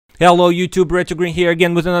Hello YouTube, Retro Green here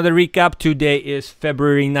again with another recap. Today is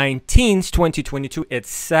February 19th, 2022. It's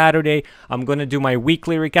Saturday. I'm going to do my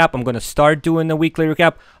weekly recap. I'm going to start doing the weekly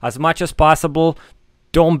recap as much as possible.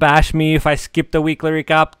 Don't bash me if I skip the weekly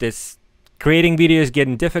recap. This creating video is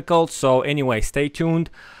getting difficult. So anyway, stay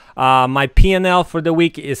tuned. My P&L for the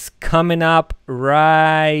week is coming up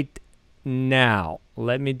right now.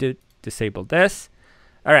 Let me disable this.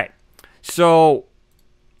 All right. So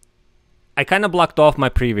I kind of blocked off my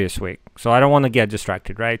previous week, so I don't want to get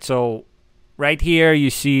distracted, right? So right here, you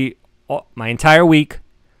see my entire week,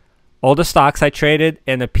 all the stocks I traded,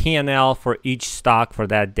 and the P&L for each stock for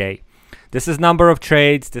that day. This is number of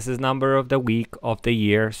trades. This is number of the week of the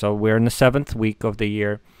year. So we're in the 7th week of the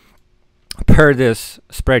year per this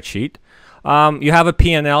spreadsheet. You have a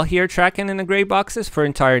P&L here tracking in the gray boxes for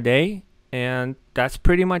entire day. And that's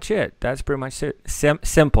pretty much it. That's pretty much it.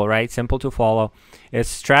 Simple, right? Simple to follow.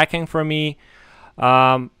 It's tracking for me.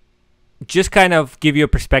 Just kind of give you a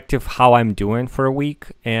perspective how I'm doing for a week,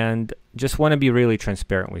 and just want to be really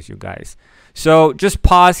transparent with you guys. So just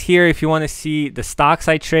pause here if you want to see the stocks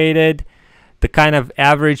I traded, the kind of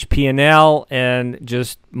average P&L, and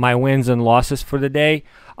just my wins and losses for the day.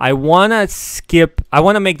 I want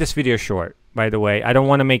to make this video short. By the way, I don't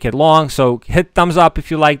want to make it long, so hit thumbs up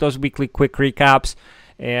if you like those weekly quick recaps,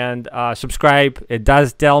 and subscribe. It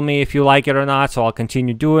does tell me if you like it or not, so I'll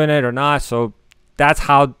continue doing it or not. So that's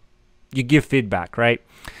how you give feedback, right?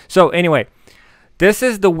 So anyway, this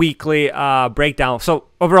is the weekly breakdown. So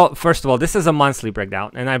overall, first of all, this is a monthly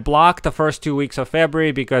breakdown, and I blocked the first 2 weeks of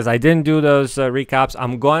February because I didn't do those recaps.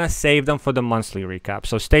 I'm gonna save them for the monthly recap,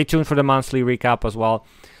 so stay tuned for the monthly recap as well.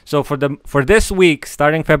 So for this week,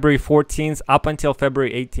 starting February 14th up until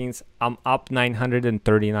February 18th, I'm up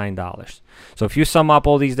 $939. So if you sum up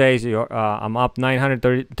all these days, I'm up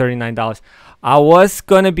 $939. I was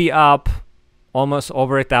gonna be up almost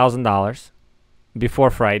over $1,000 before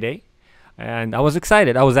Friday, and I was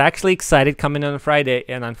excited. I was actually excited coming on Friday,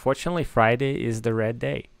 and unfortunately, Friday is the red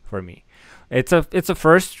day for me. It's a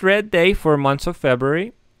first red day for months of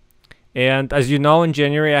February, and as you know, in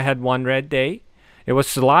January I had one red day. It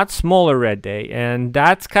was a lot smaller red day, and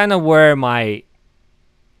that's kind of where my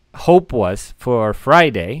hope was for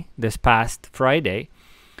Friday, this past Friday,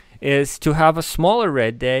 is to have a smaller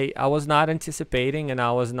red day. I was not anticipating, and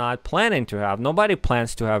I was not planning to have. Nobody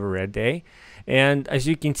plans to have a red day. And as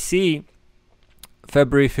you can see,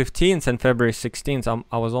 February 15th and February 16th,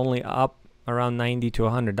 I was only up around $90 to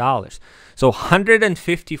 $100. So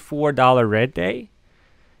 $154 red day,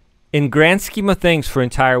 in grand scheme of things for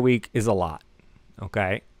entire week, is a lot.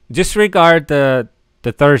 Okay, disregard the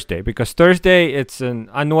Thursday, because Thursday, it's an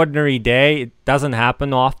unordinary day. It doesn't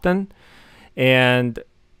happen often, and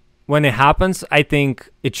when it happens, I think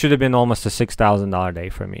it should have been almost a $6,000 day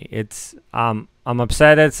for me. I'm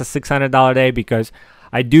upset it's a $600 day because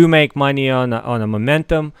I do make money on a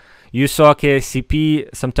momentum. You saw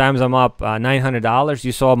KCP. Sometimes I'm up $900.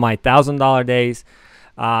 You saw my $1,000 days.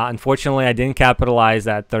 Unfortunately, I didn't capitalize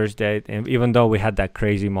that Thursday, even though we had that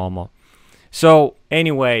crazy Momo. So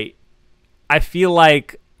anyway, I feel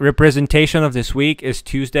like representation of this week is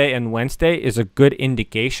Tuesday and Wednesday is a good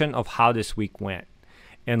indication of how this week went.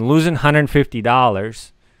 And losing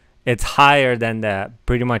 $150, it's higher than the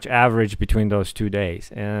pretty much average between those 2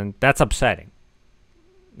 days, and that's upsetting.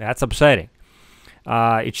 That's upsetting.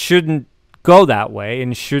 It shouldn't go that way,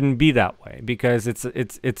 and it shouldn't be that way, because it's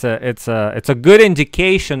a good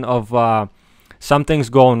indication of something's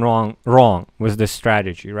going wrong with this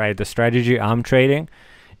strategy, right? The strategy I'm trading,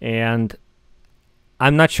 and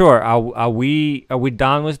I'm not sure. Are we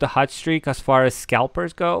done with the hot streak as far as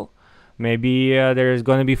scalpers go? Maybe there's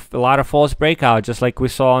going to be a lot of false breakout, just like we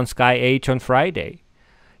saw on Sky H on Friday.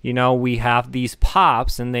 You know, we have these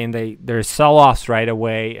pops, and then there's sell-offs right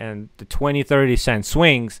away, and the 20-30 cent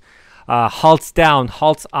swings, halts down,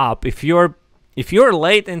 halts up. If you're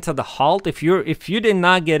late into the halt, if you did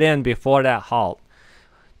not get in before that halt,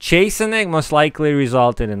 chasing it most likely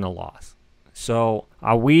resulted in a loss. So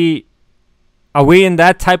are we in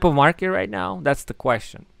that type of market right now? That's the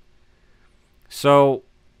question. So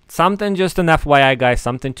something, just an FYI, guys,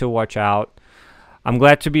 something to watch out. I'm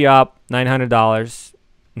glad to be up $900.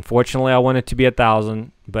 Unfortunately, I wanted to be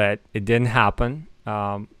 $1,000, but it didn't happen.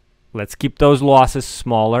 Let's keep those losses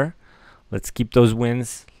smaller. Let's keep those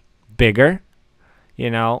wins bigger. You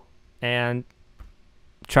know, and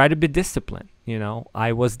try to be disciplined. You know,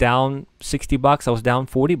 I was down $60. I was down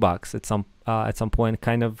 $40 at some point,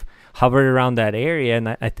 kind of hovered around that area,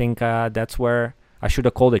 and I think that's where I should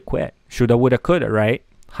have called it quit. Shoulda, woulda, coulda, right?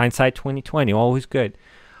 Hindsight 2020, always good.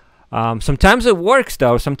 Sometimes it works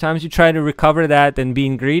though. Sometimes you try to recover that and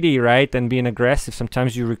being greedy, right, and being aggressive.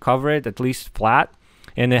 Sometimes you recover it at least flat.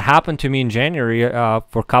 And it happened to me in January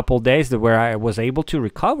for a couple of days where I was able to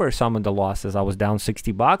recover some of the losses. I was down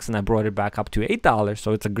 $60 and I brought it back up to $8.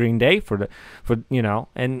 So it's a green day for you know,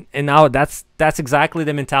 and now that's exactly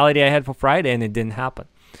the mentality I had for Friday, and it didn't happen.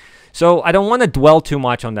 So I don't want to dwell too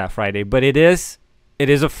much on that Friday, but it is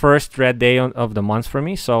a first red day of the month for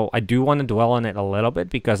me. So I do want to dwell on it a little bit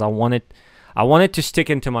because I want it to stick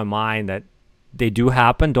into my mind that they do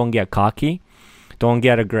happen. Don't get cocky. Don't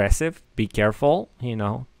get aggressive. Be careful. You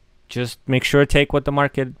know, just make sure to take what the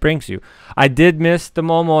market brings you. I did miss the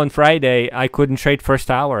Momo on Friday. I couldn't trade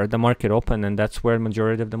first hour. The market opened, and that's where the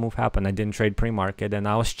majority of the move happened. I didn't trade pre-market, and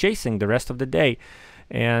I was chasing the rest of the day.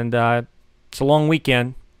 And it's a long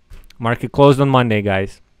weekend. Market closed on Monday,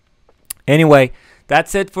 guys. Anyway,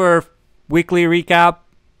 that's it for weekly recap.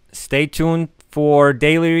 Stay tuned for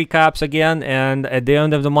daily recaps again, and at the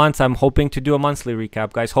end of the month I'm hoping to do a monthly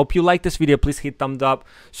recap, guys. Hope you like this video. Please hit thumbs up,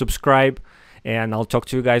 subscribe, and I'll talk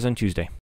to you guys on Tuesday.